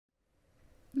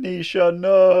Nisha,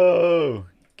 no!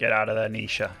 Get out of there,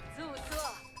 Nisha.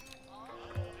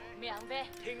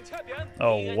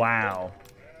 Oh, wow.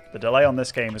 The delay on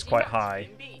this game is quite high.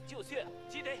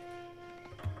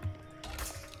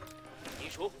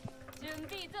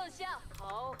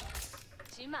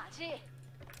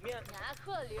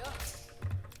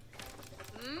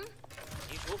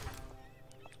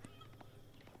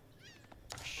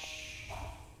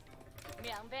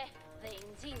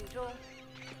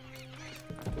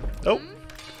 Oh!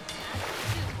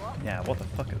 Yeah, what the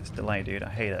fuck is this delay, dude? I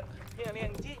hate it.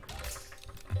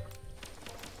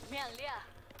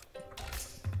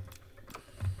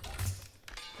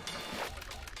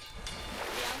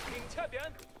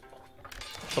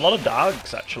 It's a lot of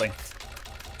dogs, actually.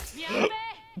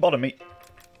 Bottom meat.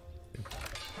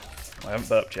 I haven't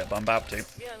burped yet, but I'm about to.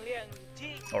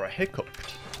 Or a hiccup.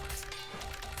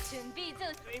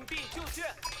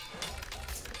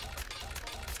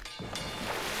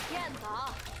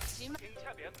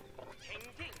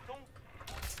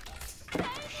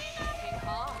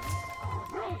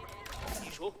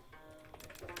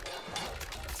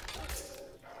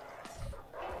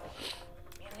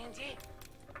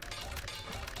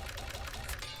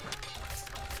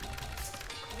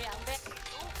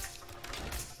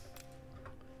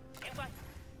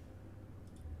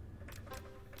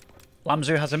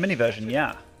 Lamzu has a mini version,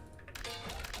 yeah.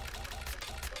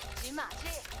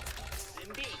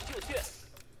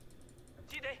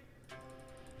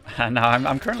 No,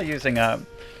 I'm currently using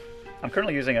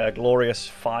a Glorious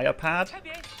Fire Pad,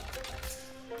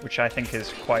 which I think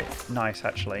is quite nice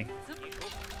actually.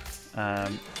 I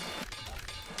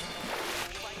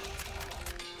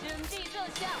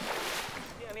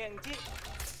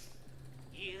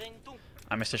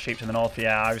missed a sheep to the north.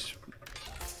 Yeah, I was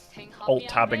alt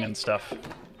tabbing and stuff.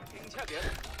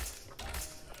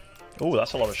 Oh,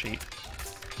 that's a lot of sheep.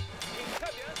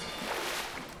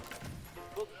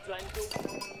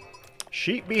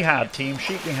 Sheep be had, team.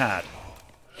 Sheep be had.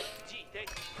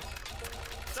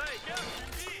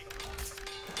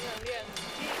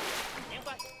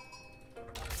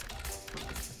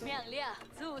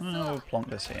 Oh, plonk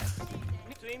this here.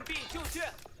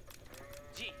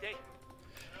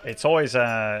 It's always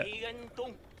I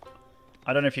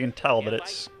don't know if you can tell, but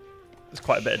there's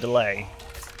quite a bit of delay.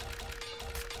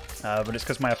 But it's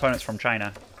because my opponent's from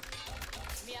China.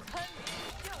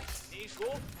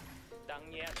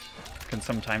 Can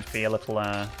sometimes be a little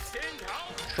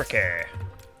tricky.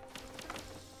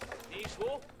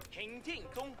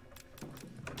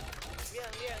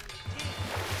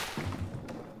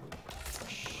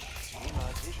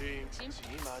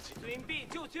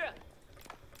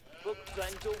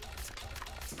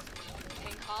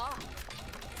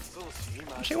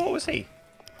 Actually, what was he?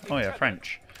 Oh yeah,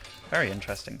 French. Very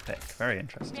interesting pick. Very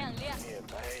interesting.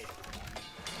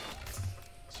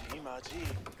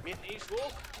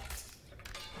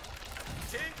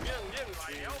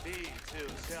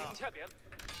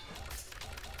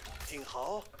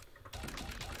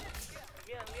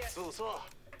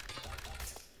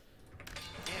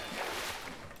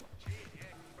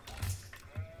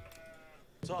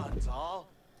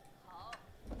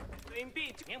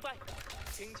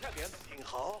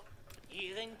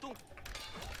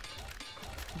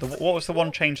 What was the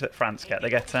one change that France get? They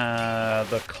get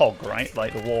the cog, right?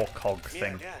 Like the war cog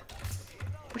thing.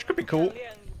 Which could be cool.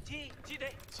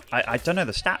 I don't know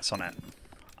the stats on it.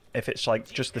 If it's like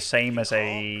just the same as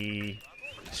a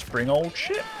Springold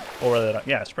ship? Or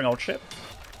yeah, Springold ship.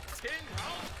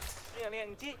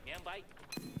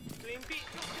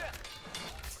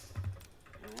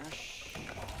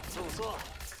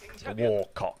 The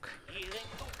Warcock.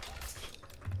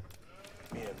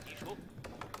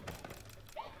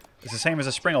 It's the same as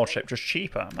a Springold ship, just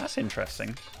cheaper. That's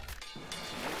interesting.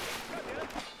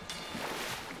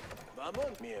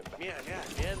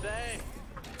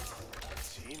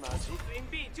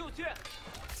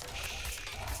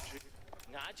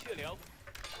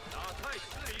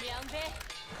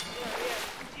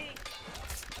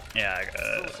 Yeah,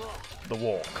 the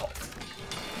Warcock.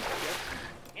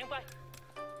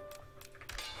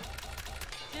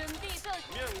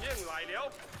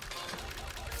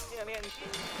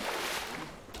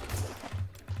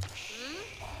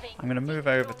 I'm going to move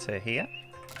over to here.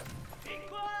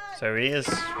 So he's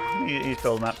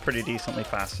building that pretty decently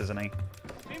fast, isn't he?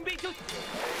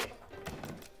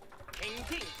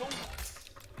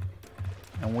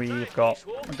 And we've got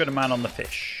a good amount on the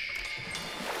fish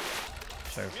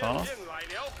so far.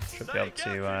 Should be able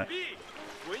to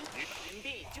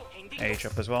age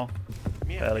up as well,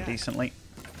 fairly decently.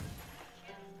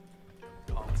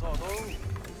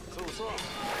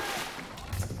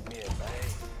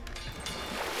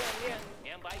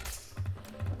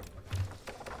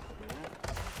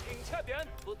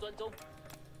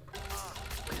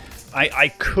 I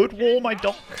could wall my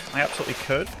dock, I absolutely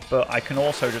could, but I can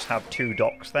also just have 2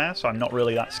 docks there, so I'm not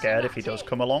really that scared if he does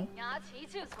come along.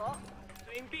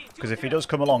 Because if he does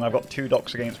come along, I've got 2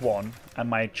 docks against 1, and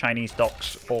my Chinese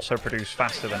docks also produce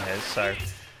faster than his, so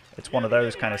it's one of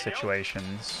those kind of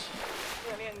situations.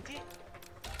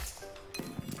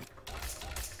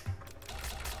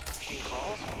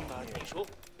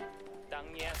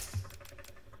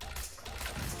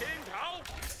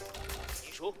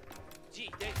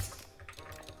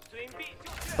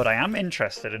 But I am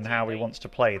interested in how he wants to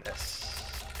play this.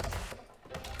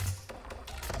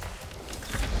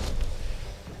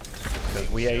 Because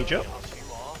we age up.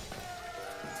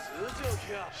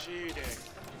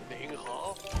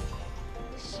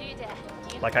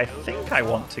 Like, I think I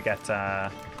want to get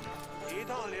I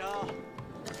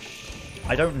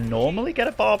don't normally get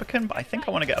a Barbican, but I think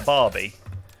I want to get a Barbie.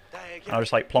 And I'll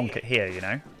just like plonk it here, you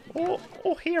know?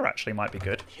 Or here actually might be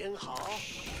good.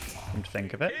 Come to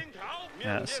think of it.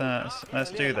 Yeah,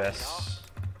 let's do this.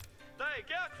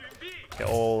 Get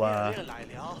all and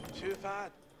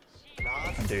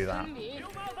do that.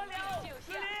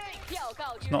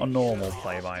 It's not a normal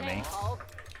play by me,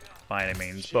 by any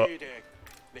means, but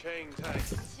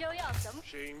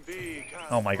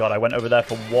oh my god, I went over there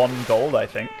for 1 gold, I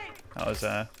think. That was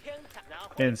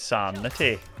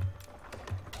insanity.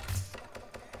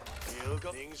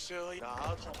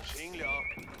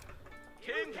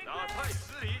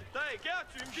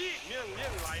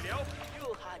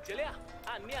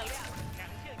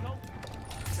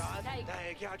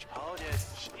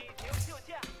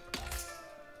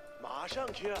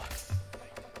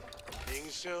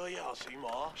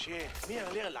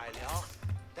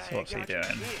 So what's he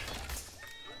doing?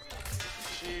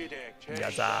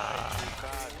 Yaza.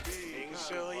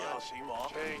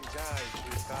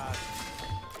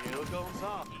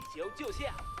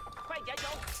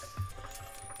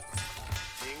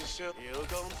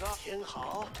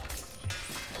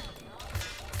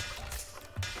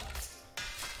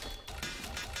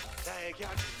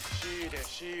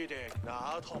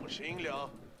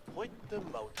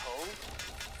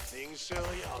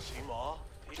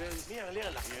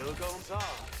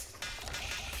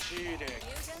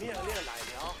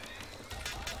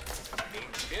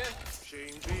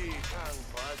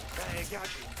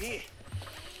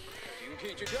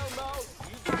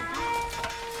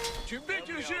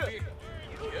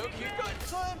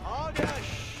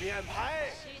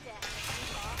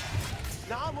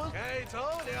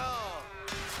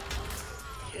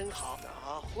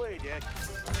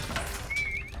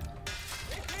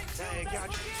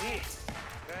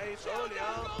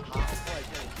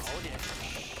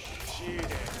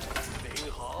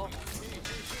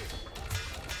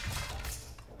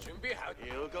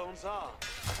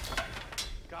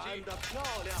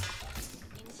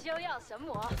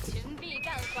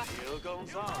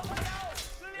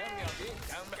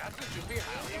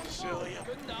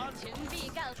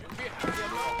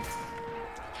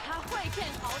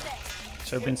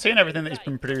 So we've been seeing everything that he's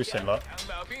been producing, look.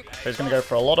 So he's going to go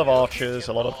for a lot of archers,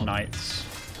 a lot of knights.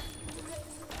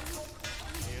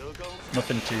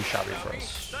 Nothing too shabby for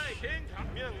us.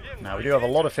 Now we do have a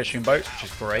lot of fishing boats, which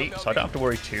is great, so I don't have to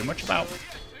worry too much about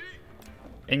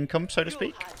income, so to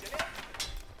speak.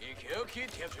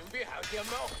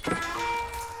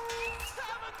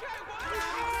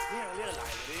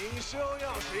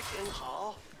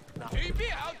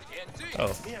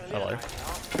 Oh, hello.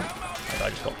 I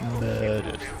just got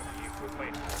murdered.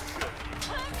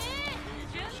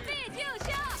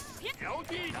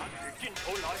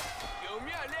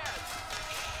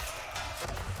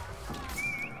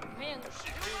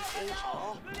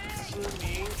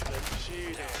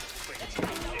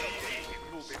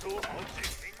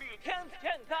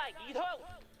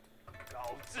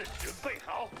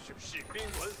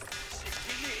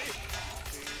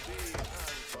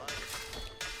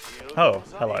 Oh,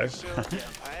 hello.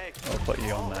 I'll put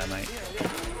you on there, mate.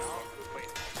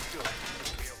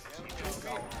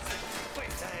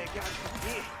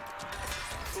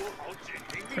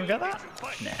 Can we get that?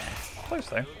 Nah. Close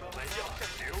though.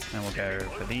 And we'll go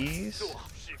for these.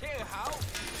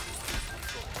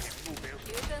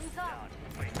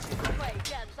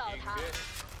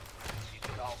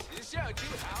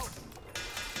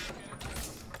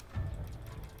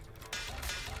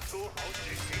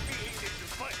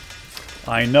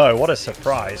 I know, what a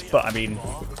surprise, but I mean,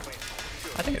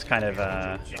 I think it's kind of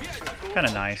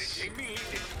nice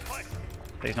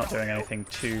that he's not doing anything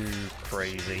too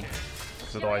crazy,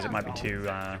 because otherwise it might be too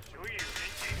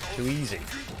easy,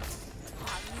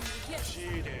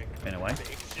 in a way.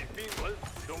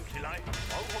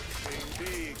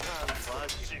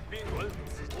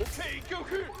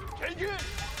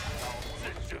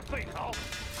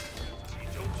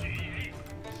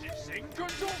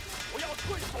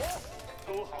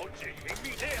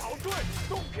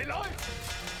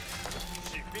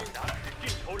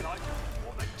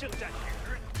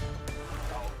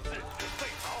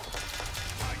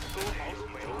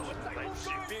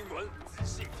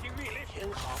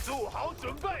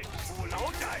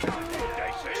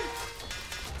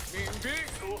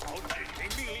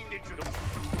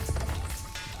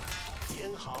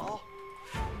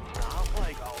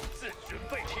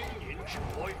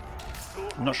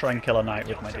 I'm not sure I can kill a knight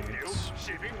with my dudes.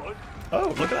 Oh,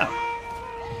 look at that.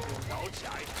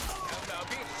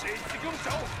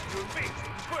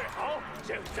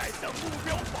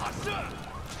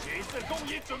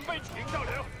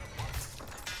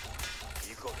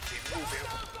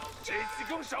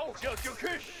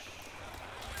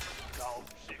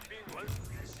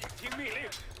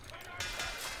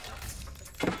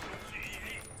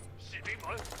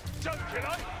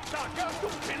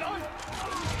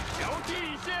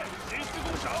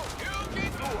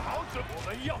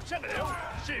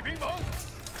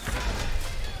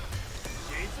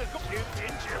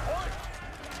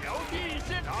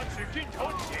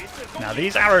 Now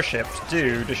these arrow ships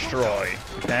do destroy,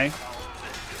 okay?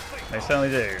 They certainly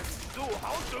do.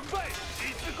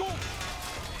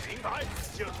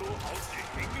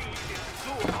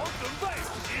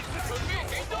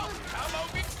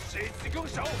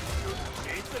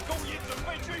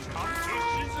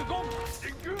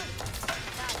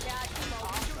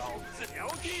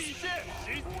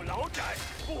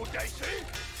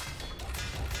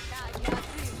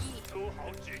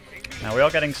 Now we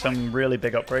are getting some really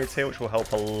big upgrades here, which will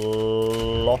help a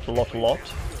lot.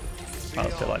 Oh,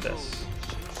 let's do it like this.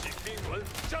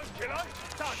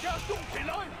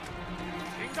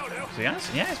 So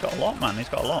yeah, he's got a lot, man. He's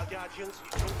got a lot.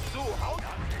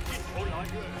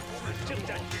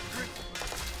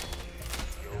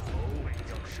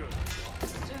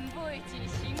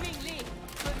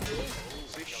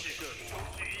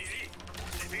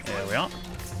 Here we are.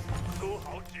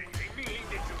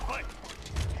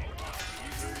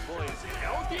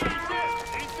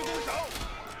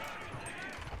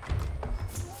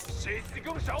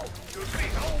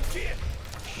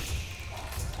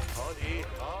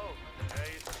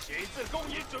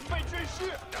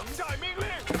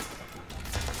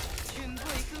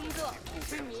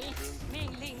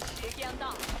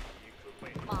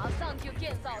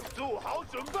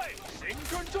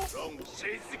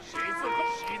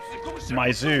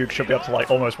 My Zug should be able to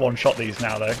like almost one-shot these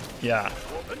now, though. Yeah.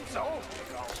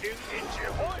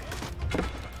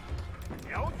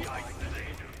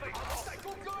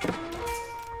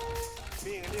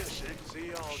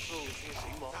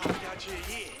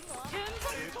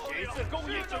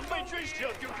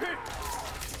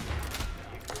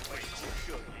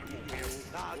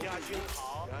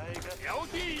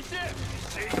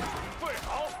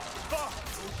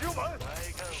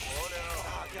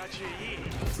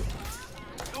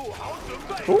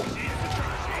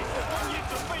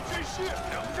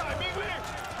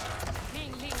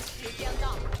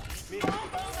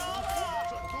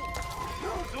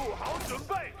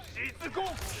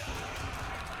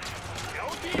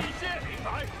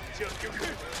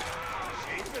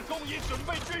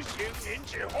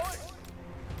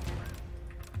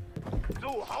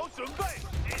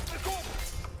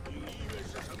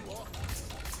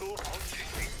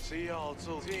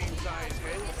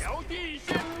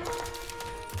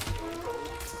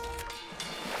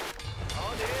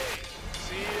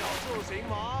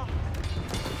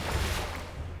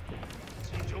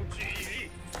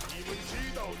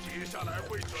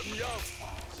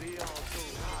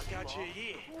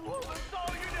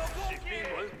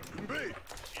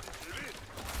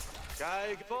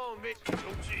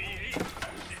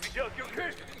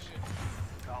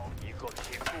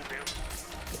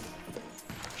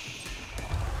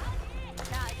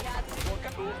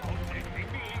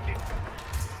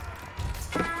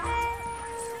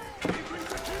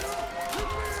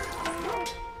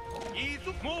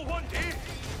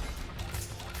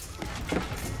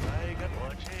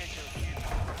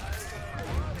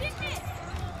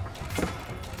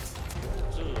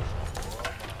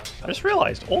 I just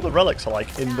realized all the relics are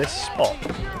like in this spot.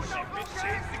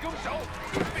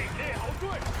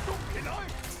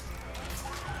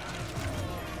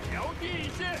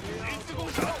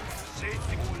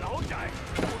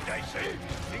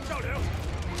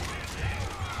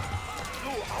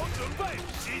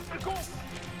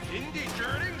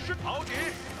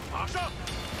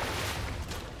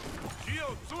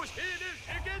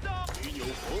 已有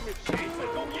革命，谁自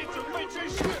工业准备军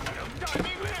事，等待命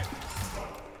令。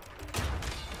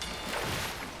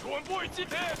准备集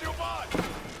结六班。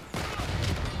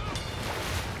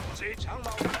谁长矛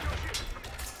就是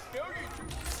表语。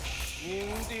您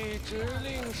的指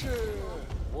令是？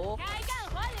我开干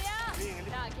还了，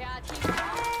大家听好，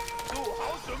做好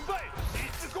准备，谁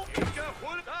自攻？开干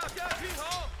还了，大家听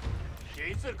好。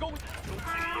谁自攻？有指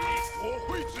令，我会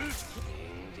执行。您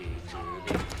的指令。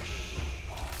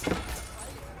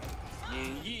您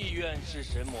意愿是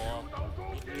什么？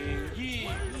您意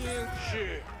愿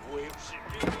是维持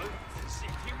命文，仔细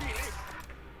听命令。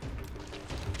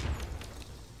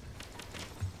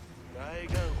该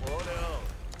干活了。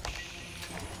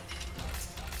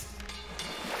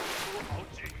说好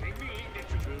执行命令的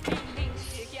准备。命令时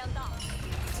将到。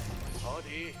好的，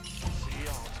需要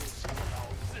就行，老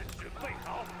子准备好。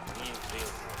命令。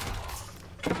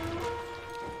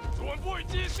准备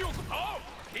接受好。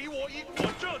敌我一，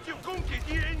我这就攻击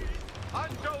敌人。按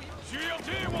照需要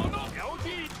前往的标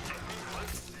的，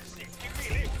仔细听命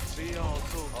令。需要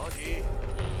做好的，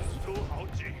做好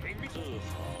执行命令。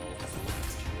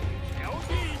标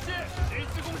的一线，谁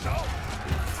自攻手？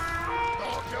大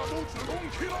家都自攻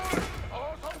起来，爬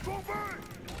上装备。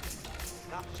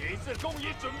谁自攻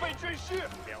也准备军事。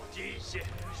标记一线，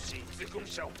谁自攻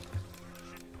手？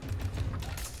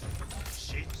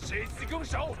谁自攻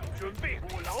手？准备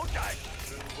护老宅。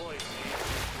准备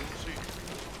军事。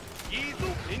一组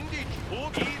平地出，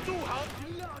一组好。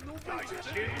带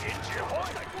千人指挥，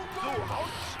做好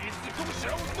七字弓手，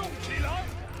动起来。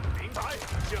明白，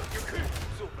这就去。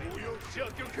不用，这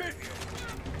就去。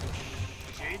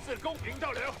七字弓频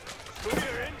到了，所有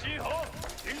人集合，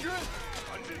行军。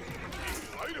传令，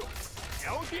来了。标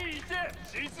地一线，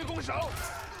七字弓手。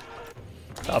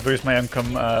 That'll boost my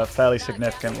income fairly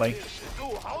significantly.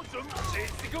 做好准备，谁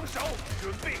自攻手？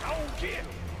准备好武器。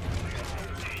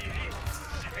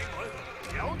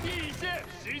标地一线，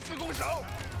谁自攻手？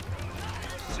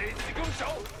谁自攻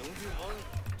手？龙俊文，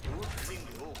有指令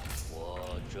流。我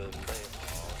准备好，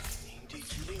您的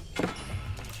指令。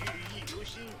记忆犹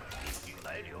新，命令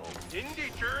来了。您的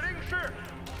指令是？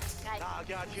大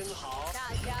家听好。大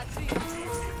家注意。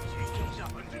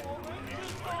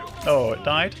 Oh, it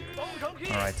died?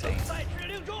 Alrighty. 在指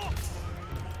令中。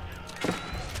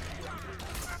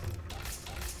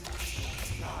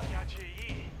大家注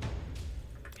意，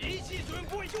一起准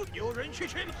备就有人去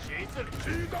吃。谁自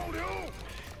知道了？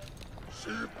是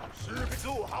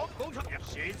做好工程。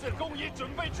谁自工也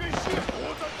准备军事。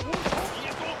我在途中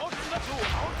也做好准备。做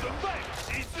好准备，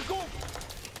谁自工。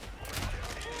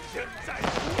现在屠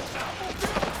杀目标。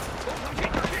工程去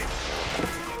哪去？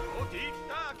有敌，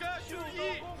大家注意。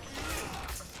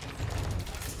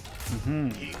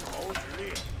 听好指令，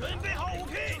准备好武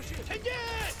器，前进！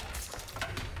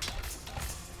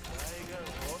来干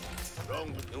活，让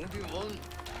龙俊文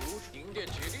有您的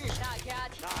指令。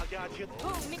大家听，老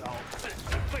子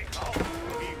准备好，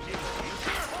命令行事。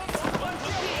完成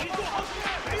第一做好准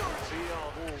备。需要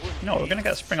不问。No, we're gonna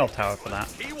get a Spring Off Tower for that.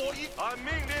 敌我一，按命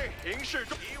令行事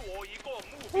中。敌我一个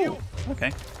目标。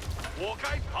 Okay. 我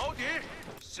该跑点。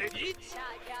谁敌？大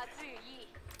家注意，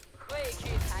汇聚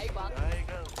财王。该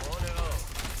干活了。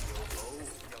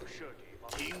 要设计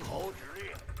听候指令，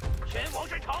前往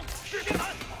战场，士兵们。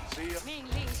命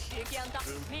令时将到，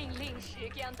命令时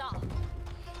将到。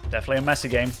 Definitely a messy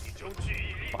game.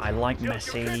 But I like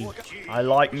messy. I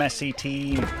like messy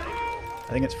team.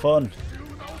 I think it's fun.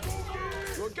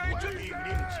 命令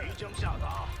即将下达，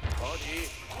合体，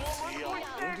需要龙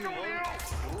俊文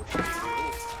有指令。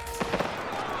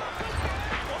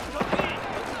工程地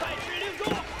等待指令中，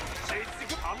谁是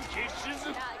个钢铁狮子？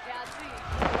 大家注意。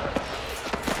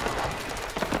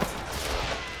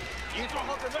 已做好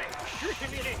准备，执行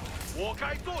命令。我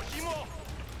该做什么？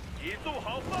已做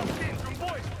好放电准备，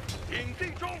挺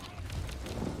进中。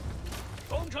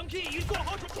工程器已做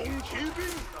好准备。中骑兵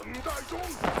等待中。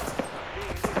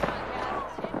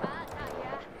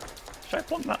Should I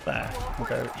plonk that there? We'll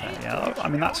go there. Yeah, I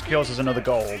mean that secures us another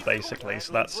goal basically,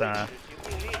 so that's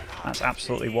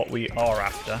absolutely what we are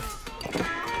after.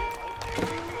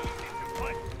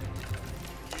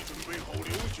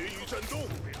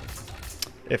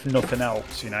 If nothing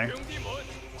else, you know. 兄弟们，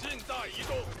尽在移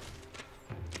动。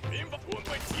明白，准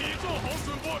备，已做好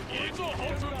准备，已做好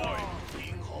准备。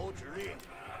听候指令。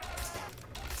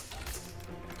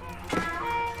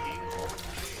听候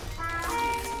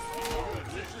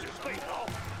指令。准备好。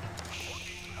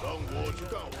让我去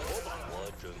干活吧。我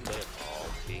准备好，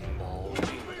听某尽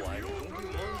管兄弟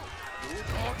们，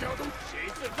大家都谁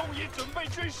自攻也准备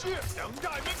军事，等待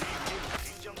命令，即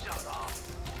将下达。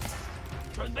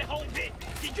 准备好武器，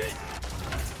进军！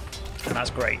 And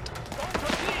that's great.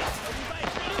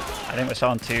 I think we're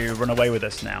starting to run away with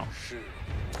this now.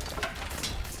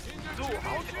 做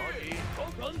好准备，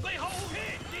准备好武器，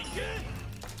进军。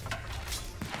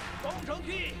工程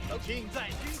梯，请在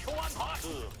星球安排。星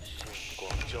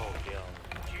光照亮。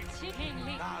命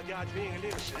令，大家命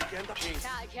令时间到，请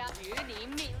大家与你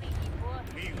命令一波。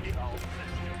命令好，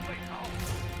准备好。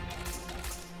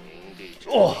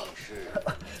 Oh,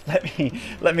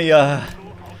 let me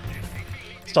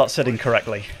start sitting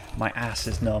correctly. My ass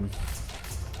is numb.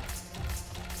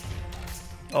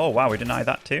 Oh wow, we denied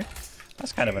that too.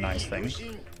 That's kind of a nice thing.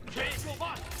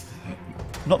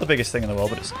 Not the biggest thing in the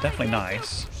world, but it's definitely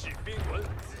nice. 士兵们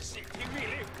仔细听命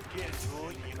令，电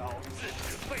车已老自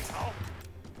准备好。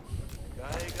该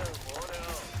干活了。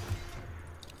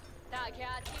大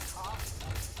家听好，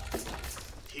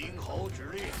听候指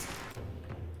令。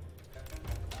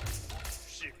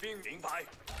士兵明白。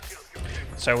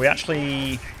 So we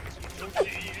actually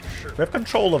we have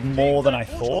control of more than I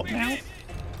thought now.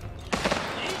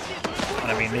 And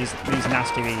I mean, these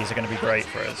nasty V's are going to be great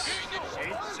for us.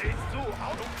 谁做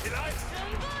好动起来？全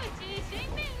部执行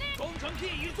命令。工程梯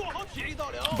已做好起到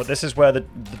了。 But this is where the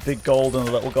big gold and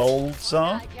the little golds 大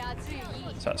are. 家注意，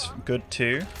 So that's good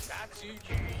too.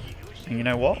 And you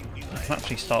know what? I can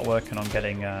actually start working on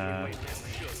getting a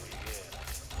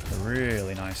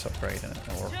really nice upgrade in it,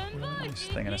 or a 全 really 部 nice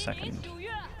执 thing in a 行 second. 民主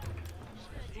愿。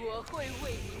我会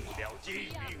为你了机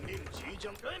命令即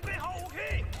将准备好武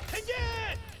器，前进！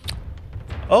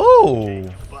 Oh!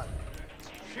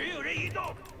 所有人移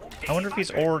动。 I wonder if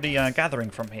he's already gathering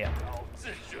from here. 自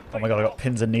准 Oh my god, I got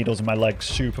pins and needles in my legs.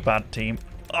 Super bad team.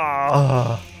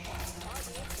 Ah!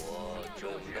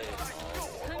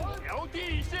 标第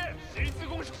一线，十字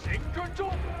弓行军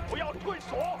中，不要退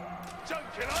缩，站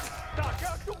起来，大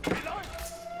家动起来！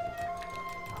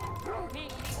命令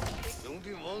时兄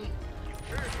弟们，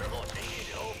是时候停一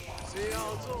留，谁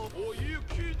要做我欲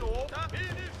驱动，命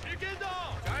令时间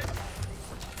到，该。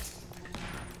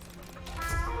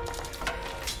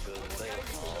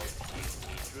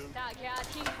大家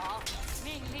听好，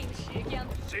命令时间。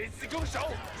十字弓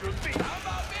手，准备拿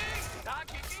把兵，打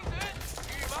给精神，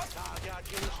预防。大家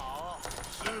听好，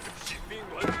士兵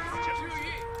们注意，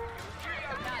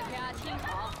大家听好，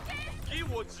给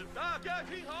我指，大家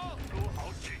听好，做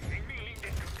好执行命令的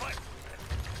准备。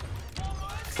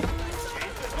十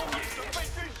字弓也准备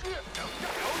军师，标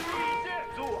第一线，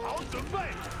做好准备。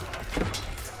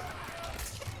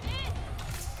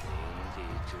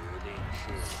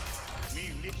命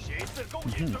令十字弓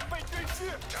也准备军师，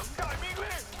等待命令。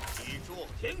记住，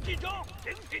挺进中，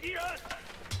挺起敌人。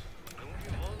兄弟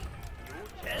们，有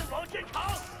前往现场，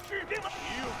士兵们，敌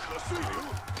人可遂留，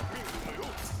命令留。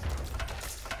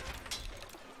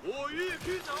我欲驱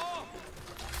走。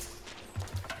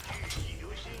注意留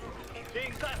心，并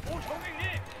在服从命令。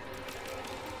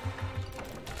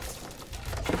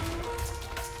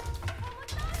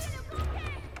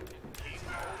听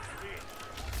好指令。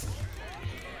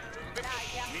准备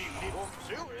命令，所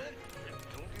有人，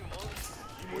兄弟们，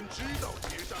你们知道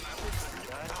接下来会怎么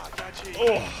样？大家请。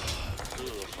Oh!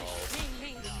 命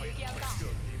令时间到。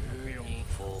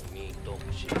奉命动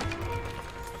刑。士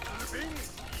兵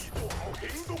已做好行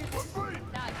动准备。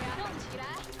大家动起来，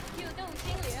调动心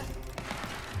灵。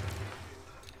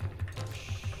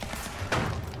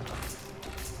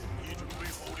已准备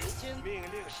好了。命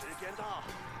令时间到。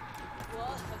我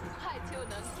很快就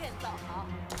能建造好。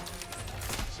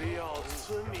只要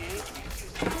村民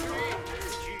注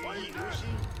意留心，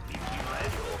立即来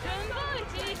留。全部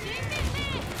执行命令，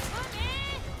村民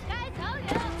该走人，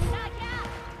大家。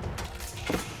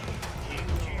请注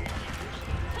意留心。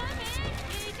村民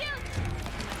已经。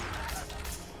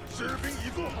士兵已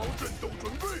做好战斗准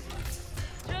备。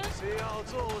谁要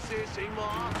做些什么？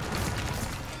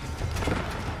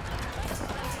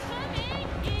村民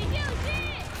已经是。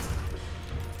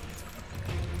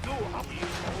做好。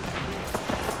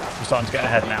 We're starting to get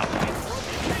ahead now.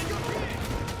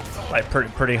 Like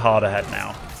pretty hard ahead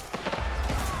now.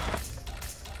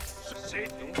 谁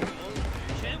能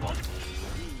前往？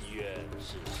意愿是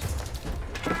什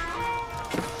么？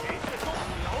谁是东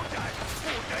老窄，不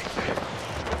该谁。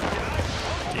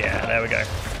 Yeah, there we go.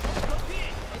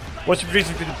 What's the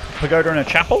reason for the pagoda in a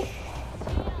chapel?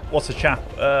 What's a chap?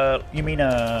 You mean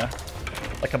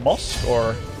like a mosque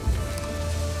or?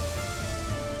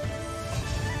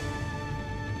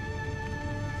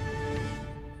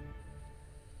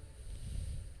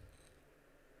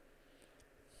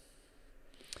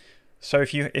 So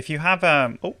if you have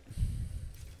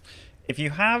if you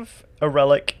have a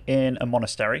relic in a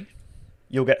monastery,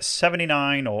 you'll get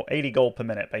 79 or 80 gold per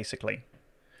minute basically.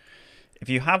 If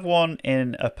you have one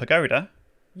in a pagoda,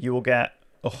 you will get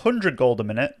 100 gold a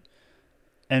minute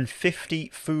and 50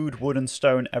 food, wood, and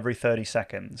stone every 30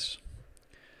 seconds.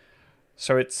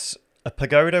 So it's a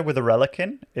pagoda with a relic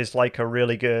in is like a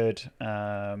really good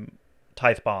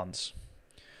Tithe Barns.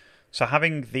 So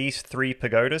having these 3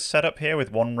 pagodas set up here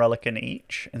with 1 relic in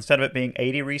each, instead of it being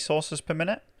 80 resources per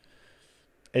minute,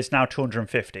 it's now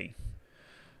 250.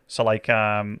 So like,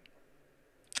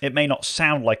 it may not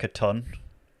sound like a ton,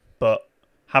 but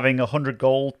having 100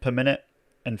 gold per minute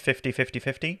and 50, 50,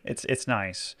 50, it's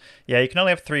nice. Yeah, you can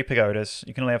only have 3 pagodas.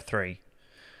 You can only have 3.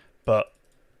 But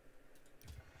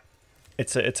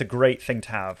it's a great thing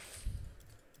to have.